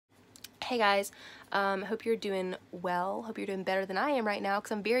Hey guys, hope you're doing well. Hope you're doing better than I am right now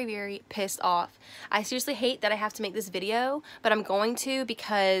because I'm very, very pissed off. I seriously hate that I have to make this video, but I'm going to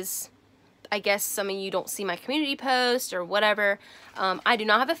because I guess some of you don't see my community post or whatever. I do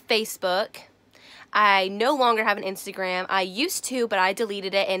not have a Facebook. I no longer have an Instagram. I used to, but I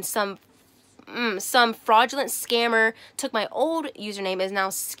deleted it, and some fraudulent scammer took my old username and is now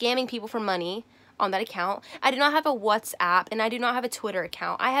scamming people for money on that account. I do not have a WhatsApp, and I do not have a Twitter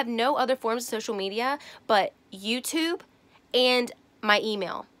account. I have no other forms of social media but YouTube and my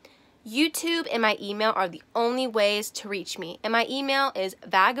email. YouTube and my email are the only ways to reach me, and my email is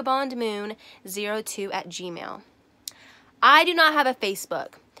vagabondmoon02@gmail. I do not have a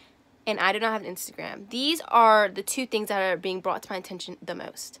Facebook, and I do not have an Instagram. These are the two things that are being brought to my attention the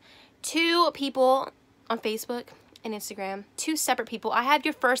most. 2 people on Facebook and Instagram, 2 separate people. I have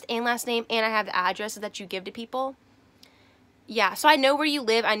your first and last name, and I have the addresses that you give to people. Yeah, so I know where you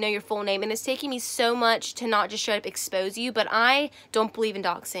live, I know your full name, and it's taking me so much to not just straight up expose you, but I don't believe in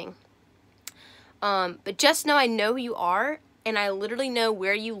doxing. But just know I know who you are, and I literally know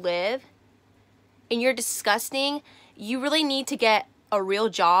where you live, and you're disgusting. You really need to get a real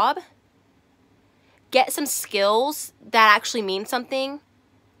job, get some skills that actually mean something,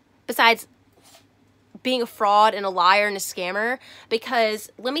 besides being a fraud and a liar and a scammer, because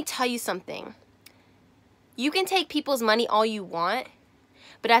let me tell you something. You can take people's money all you want,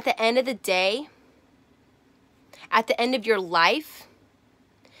 but at the end of the day, at the end of your life,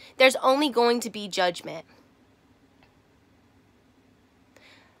 there's only going to be judgment.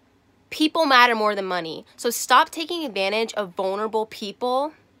 People matter more than money. So stop taking advantage of vulnerable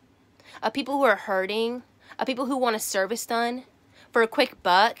people, of people who are hurting, of people who want a service done for a quick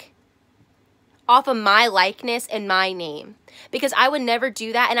buck, off of my likeness and my name, because I would never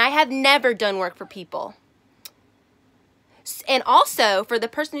do that, and I have never done work for people. And also, for the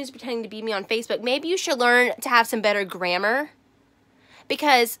person who's pretending to be me on Facebook, maybe you should learn to have some better grammar,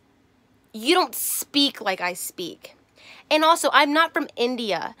 because you don't speak like I speak. And also, I'm not from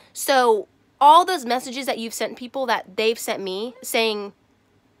India, so all those messages that you've sent people that they've sent me saying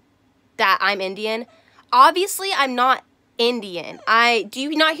that I'm Indian, obviously I'm not Indian. Do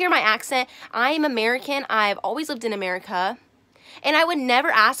you not hear my accent? I am American. I've always lived in America. And I would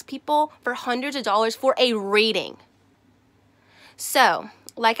never ask people for hundreds of dollars for a reading. So,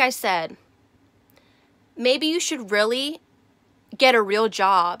 like I said, maybe you should really get a real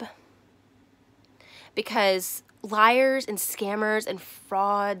job, because liars and scammers and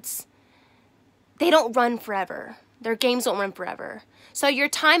frauds, they don't run forever. Their games don't run forever. So your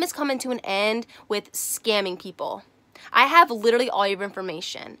time is coming to an end with scamming people. I have literally all your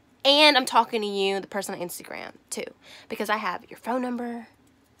information, and I'm talking to you, the person on Instagram, too, because I have your phone number,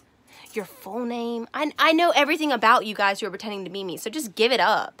 your full name. I know everything about you guys who are pretending to be me, so just give it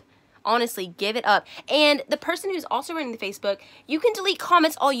up. Honestly, give it up. And the person who's also running the Facebook, you can delete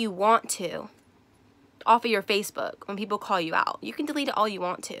comments all you want to off of your Facebook when people call you out. You can delete it all you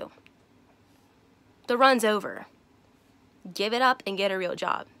want to. The run's over. Give it up and get a real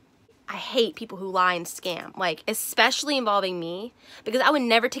job. I hate people who lie and scam, like, especially involving me, because I would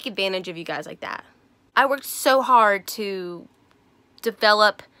never take advantage of you guys like that. I worked so hard to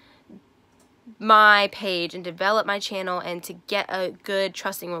develop my page and develop my channel and to get a good,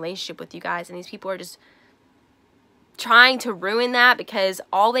 trusting relationship with you guys, and these people are just trying to ruin that because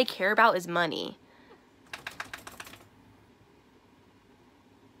all they care about is money.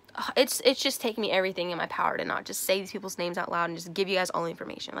 It's just taking me everything in my power to not just say these people's names out loud and just give you guys all the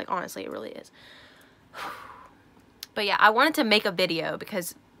information. Like, honestly, it really is. But yeah, I wanted to make a video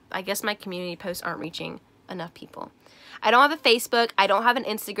because I guess my community posts aren't reaching enough people. I don't have a Facebook, I don't have an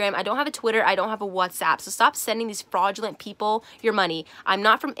Instagram, I don't have a Twitter, I don't have a WhatsApp. So stop sending these fraudulent people your money. I'm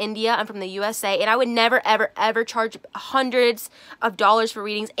not from India, I'm from the USA, and I would never, ever, ever charge hundreds of dollars for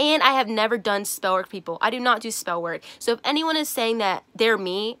readings, and I have never done spell work, people. I do not do spell work. So if anyone is saying that they're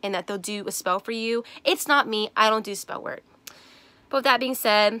me and that they'll do a spell for you, it's not me. I don't do spell work. But with that being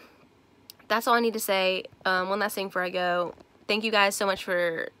said, that's all I need to say. One last thing before I go. Thank you guys so much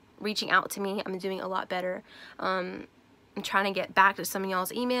for reaching out to me. I'm doing a lot better. I'm trying to get back to some of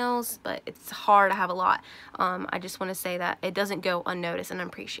y'all's emails, but it's hard. I have a lot. I just want to say that it doesn't go unnoticed and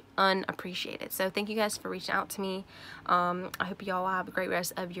unappreciated. So thank you guys for reaching out to me. I hope y'all have a great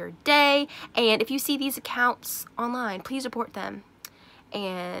rest of your day. And if you see these accounts online, please report them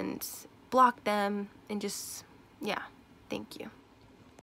and block them and just, yeah, thank you.